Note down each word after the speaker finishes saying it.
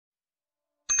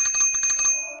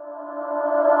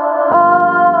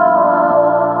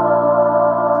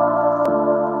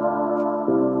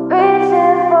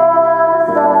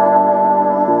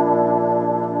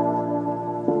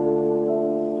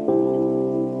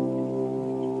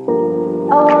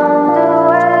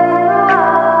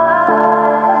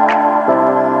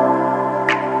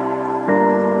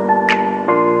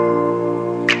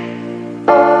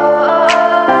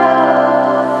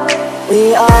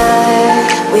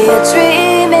are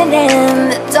dreaming in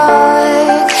the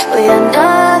dark. We are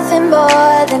nothing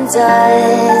more than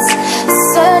dust.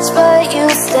 Search but you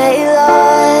stay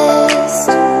lost.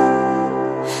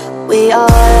 We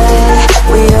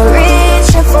are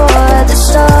reaching for the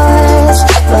stars,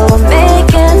 but we're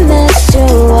making this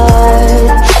too hard.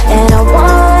 And I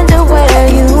wonder where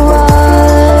you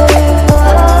are.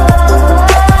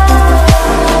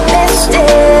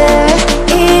 Mysterious,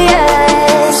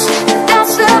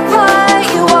 that's the part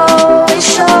you always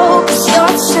show. 'Cause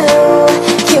you're too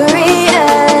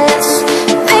curious.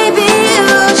 Maybe you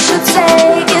should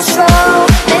take it slow.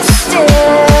 Mysterious,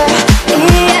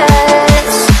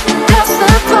 that's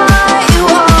the part you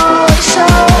always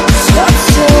show. 'Cause you're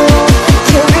too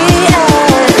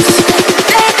curious.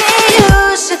 Maybe you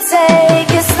should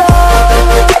take it slow.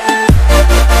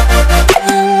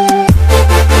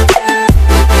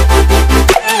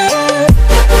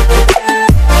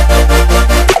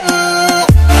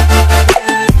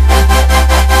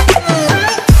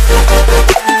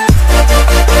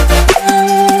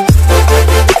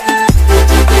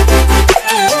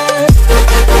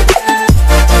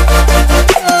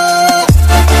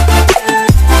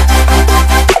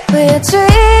 We're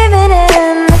dreaming